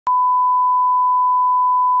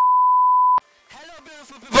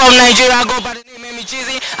Beautiful people of Nigeria, I go by the name Amy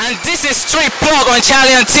Cheesy, and this is Street Plug on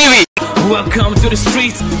Charlian TV. Welcome to the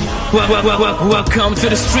streets. Welcome to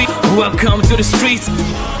the street. Welcome to the streets.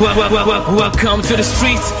 Welcome to the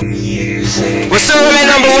streets. We're serving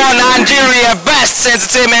number one Nigeria best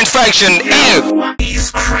entertainment faction.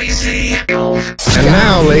 He's crazy. And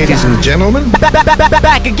now, ladies and gentlemen,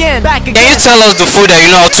 Back again. Can you tell us the food that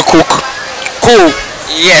you know how to cook? Cool.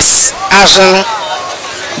 Yes. As in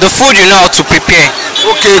the food you know how to prepare.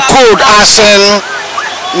 Okay, cold as in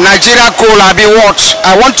Nigeria cold. I be what?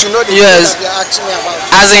 I want to know the Yes. food that you're asking me about.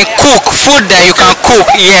 As in cook, food that you can cook.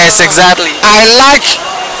 Yes, exactly. I like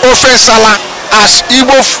ofe sala as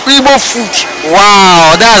Igbo food.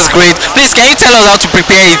 Wow, that's great. Please, can you tell us how to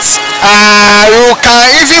prepare it? You can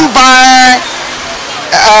even buy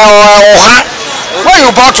oha. When you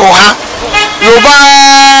bought oha, you buy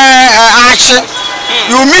achi.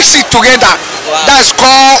 You mix it together. Wow. That's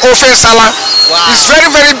called ofe sala. Wow. It's very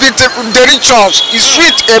delicious. It's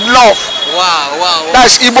sweet enough. Wow.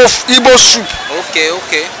 That's Igbo soup. Okay.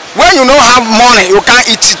 When you don't have money, you can't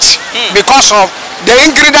eat it because of the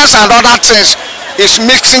ingredients and other things is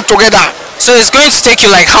mixing together. So it's going to take you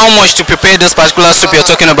like how much to prepare this particular soup you're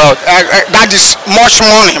talking about? That is much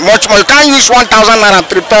money, much more. You can't use 1,000 naira to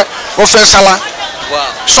prepare ofe sala. Wow.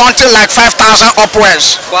 Something like 5,000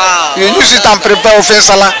 upwards. Wow. You use it and prepare ofe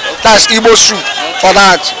sala. That's Igbo soup for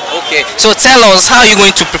that. Okay. So tell us, how are you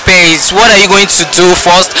going to prepare it? What are you going to do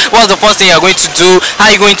first? What's the first thing you're going to do? How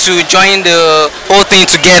are you going to join the whole thing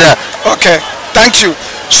together? Okay, thank you.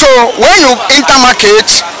 So when you enter market,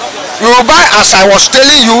 you buy, as I was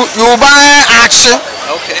telling you, you buy achi.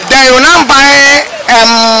 Okay. Then you now buy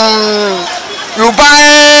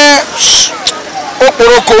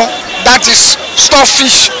oporoko, that is stuffed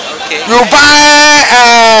fish. Okay. You buy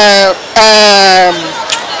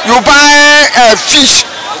fish.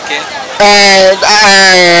 Okay.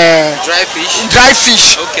 Dry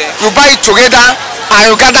fish. Okay. You buy it together and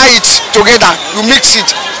you gather it together. You mix it.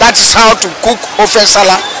 That is how to cook ofe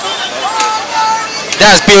sala.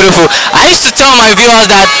 That's beautiful. I used to tell my viewers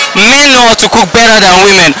that men know how to cook better than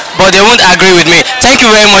women, but they won't agree with me. Thank you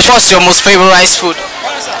very much. What's your most favorite rice food?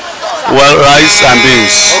 Well, rice and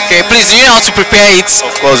beans. Okay, please, do you know how to prepare it?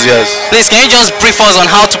 Of course, yes. Please, can you just brief us on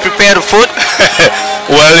how to prepare the food?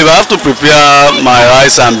 Well, if I have to prepare my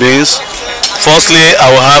rice and beans, firstly, I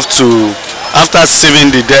will have to, after sieving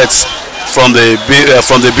the dirt from the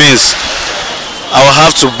beans, I will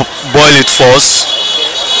have to boil it first.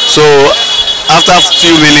 So after a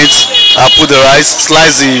few minutes, I put the rice,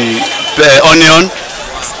 slice the onion,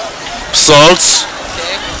 salt.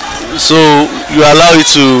 So you allow it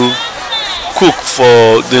to cook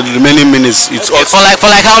for the remaining minutes. It's okay, for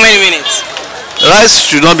like how many minutes? Rice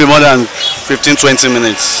should not be more than 15-20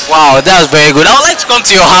 minutes. Wow, that's very good. I would like to come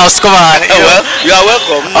to your house. Come on. Well, you are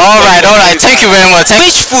welcome. All right. Thank you very much.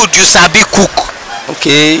 Which food you sabi cook?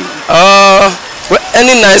 Okay. Well,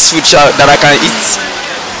 any nice food that I can eat.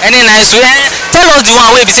 Any nice food? Tell us the one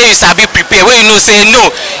where you say you sabi prepare. Where you know say no.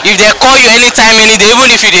 If they call you anytime, any day, even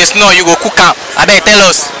if you dey snow, you go cook am. Abeg, tell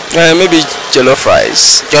us. Maybe jollof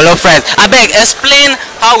rice. Jollof rice. Abeg, explain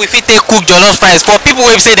how we fit take cook jollof rice for people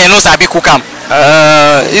who say they no sabi cook am.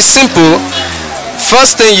 It's simple.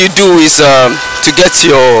 First thing you do is to get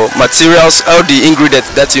your materials, all the ingredients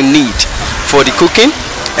that you need for the cooking,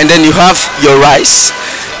 and then you have your rice,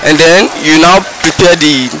 and then you now prepare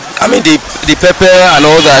the pepper and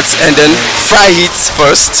all that, and then fry it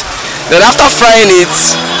first. Then after frying it,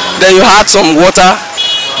 then you add some water,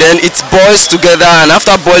 then it boils together, and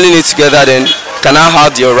after boiling it together, then you can now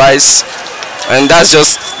add your rice. And that's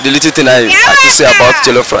just the little thing I have to say about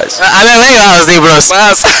jollof rice. I mean, where your house dey, bros?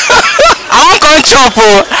 I won't come chop.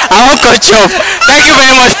 Thank you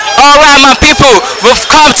very much. Alright, my people, we've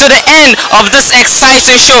come to the end of this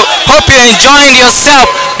exciting show. Hope you're enjoying yourself.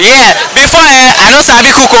 Yeah, before I know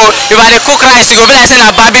sabi cook. If I dey cook rice, you go be like saying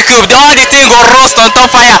a barbecue. All the thing go roast on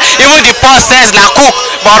top fire. Even the pot says na cook.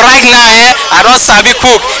 But right now, I don't sabi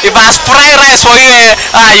cook. If I fry rice for you,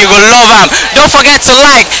 you go love them. Don't forget to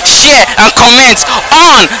like, share, and comment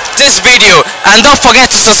on this video. And don't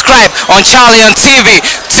forget to subscribe on Charlian TV.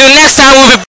 Till next time, we'll be